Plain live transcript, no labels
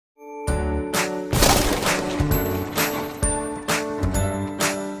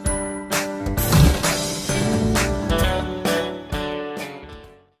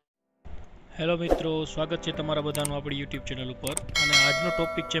Hello मित्रों, स्वागत है तमारा बधानु आपणी यूट्यूब चेनल पर। અને આજનો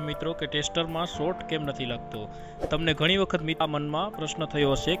ટોપિક છે મિત્રો કે ટેસ્ટરમાં શોર્ટ કેમ નથી લાગતો। તમને ઘણી વખત મિત્રો મનમાં પ્રશ્ન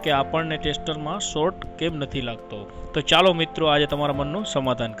થયો હશે કે આપણને ટેસ્ટરમાં શોર્ટ કેમ નથી લાગતો। તો ચાલો મિત્રો આજે તમારા મનનું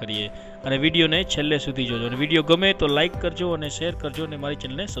સમાધાન કરીએ અને વિડીયોને છેલ્લે સુધી જોજો અને વિડીયો ગમે તો લાઈક કરજો અને શેર કરજો અને મારી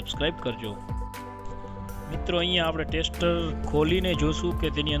ચેનલને સબસ્ક્રાઇબ કરજો। મિત્રો અહીંયા આપણે ટેસ્ટર ખોલીને જોશું કે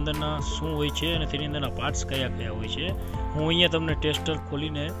તેની અંદરના શું હોય છે અને તેની અંદરના પાર્ટ્સ કયા કયા હોય છે। હું અહીંયા તમને ટેસ્ટર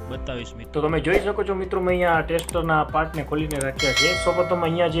ખોલીને બતાવીશ મિત્રો। તો તમે જોઈ શકો છો મિત્રો, મેં અહીંયા ટેસ્ટરના પાર્ટને ખોલીને રાખ્યા છે। સૌપ્રથમ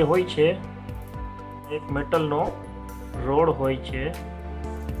અહીંયા જે હોય છે એક મેટલનો રોડ હોય છે।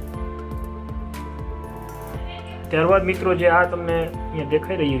 ત્યારબાદ મિત્રો જે આ તમને અહીંયા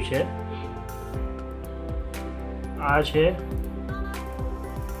દેખાઈ રહ્યું છે આ છે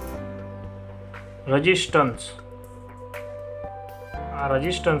રેઝિસ્ટન્સ। આ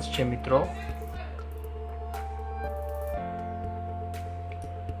રેઝિસ્ટન્સ છે મિત્રો।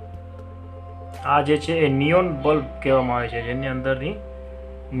 આ જે છે એ નિયોન બલ્બ કહેવામાં આવે છે, જેની અંદરની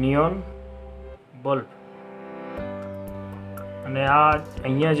નિયોન બલ્બ। અને આ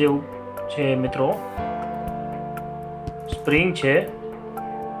અહીંયા જે છે મિત્રો સ્પ્રિંગ છે,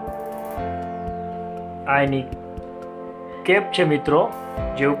 આ એની કેપ છે મિત્રો,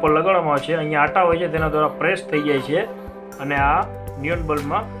 જે ઉપર લગાડવામાં આવે છે। અહીંયા આટા હોય છે તેના દ્વારા પ્રેસ થઈ જાય છે અને આ નિયોન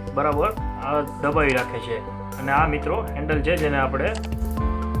બલ્બમાં બરાબર આ દબાવી રાખે છે। અને આ મિત્રો હેન્ડલ છે જેને આપણે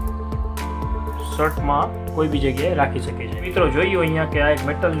શર્ટમાં કોઈ બી જગ્યાએ રાખી શકીએ છીએ। મિત્રો જોયું અહીંયા કે આ એક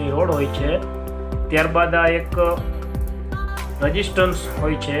મેટલની રોડ હોય છે, ત્યારબાદ આ એક રેઝિસ્ટન્સ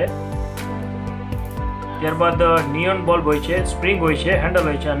હોય છે, ત્યારબાદ નિયોન બલ્બ હોય છે, સ્પ્રિંગ હોય છે, હેન્ડલ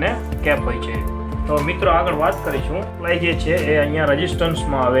હોય છે અને કેપ હોય છે। તો મિત્રો આગળ વાત કરીશું। સપ્લાય જે છે એ અહીંયા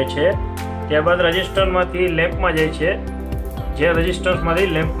રેઝિસ્ટન્સમાં આવે છે, ત્યારબાદ રેઝિસ્ટન્સમાંથી લેમ્પમાં જાય છે, જે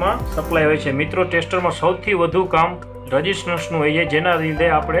રેઝિસ્ટન્સમાંથી લેમ્પમાં સપ્લાય હોય છે। મિત્રો ટેસ્ટરમાં સૌથી વધુ કામ રેઝિસ્ટન્સનું હોય છે, જેના લીધે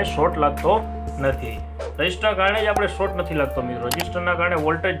આપણે શોર્ટ લાગતો નથી। રેઝિસ્ટરના કારણે જ આપણે શોર્ટ નથી લાગતો મિત્રો। રેઝિસ્ટરના કારણે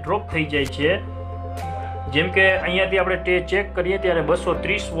વોલ્ટેજ ડ્રોપ થઈ જાય છે। જેમ કે અહીંયાથી આપણે ચેક કરીએ ત્યારે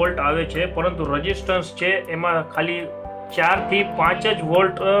 230 વોલ્ટ આવે છે, પરંતુ રેઝિસ્ટન્સ છે એમાં ખાલી 4 થી 5 જ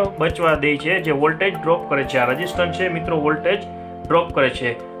વોલ્ટ બચવા દે છે, જે વોલ્ટેજ ડ્રોપ કરે છે। આ રેઝિસ્ટન્સ છે મિત્રો વોલ્ટેજ ડ્રોપ કરે છે।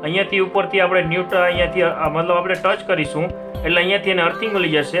 અહીંયાથી ઉપરથી આપણે ન્યુટ્રલ અહીંયાથી મતલબ આપણે ટચ કરીશું એટલે અહીંયાથી એને અર્થિંગ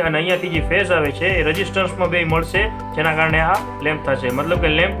મળી જશે અને અહીંયાથી જે ફેઝ આવે છે એ રેઝિસ્ટન્સમાં બે મળશે, જેના કારણે આ લેમ્પ થશે। મતલબ કે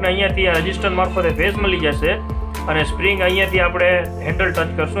લેમ્પને અહીંયાથી આ રેઝિસ્ટન્સ મારફતે ફેઝ મળી જશે અને સ્પ્રિંગ અહીંયાથી આપણે હેન્ડલ ટચ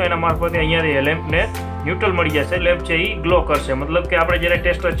કરશું એના મારફતે અહીંયાથી લેમ્પને ન્યુટ્રલ મળી જશે। લેમ્પ છે એ ગ્લો કરશે, મતલબ કે આપણે જ્યારે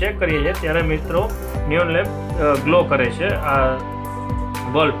ટેસ્ટર ચેક કરીએ છીએ ત્યારે મિત્રો નિયોન લેમ્પ ગ્લો કરે છે આ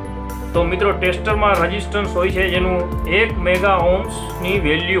બલ્બ। તો મિત્રો ટેસ્ટરમાં રેઝિસ્ટન્સ હોય છે જેનું 1 મેગા ઓહ્મ્સની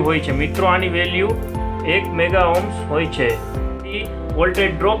વેલ્યુ હોય છે। મિત્રો આની વેલ્યુ 1 મેગા ઓહ્મ્સ હોય છે। વોલ્ટેજ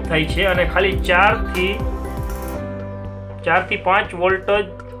ડ્રોપ થાય છે અને ખાલી 4 થી 5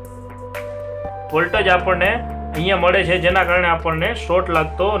 વોલ્ટેજ આપણને અહીંયા મળે છે, જેના કારણે આપણને શોર્ટ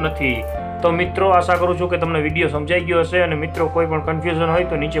લાગતો નથી। તો મિત્રો આશા કરું છું કે તમને વિડીયો સમજાઈ ગયો હશે અને મિત્રો કોઈ પણ કન્ફ્યુઝન હોય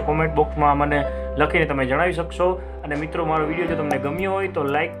તો નીચે કોમેન્ટ બોક્સમાં મને લખીને તમે જણાવી શકશો। અને મિત્રો મારો વિડીયો જો તમને ગમ્યો હોય તો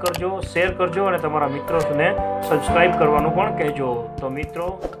લાઈક કરજો, શેર કરજો અને તમારા મિત્રોને સબસ્ક્રાઇબ કરવાનું પણ કહેજો। તો મિત્રો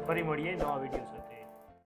ફરી મળીએ નવા વિડીયો સાથે।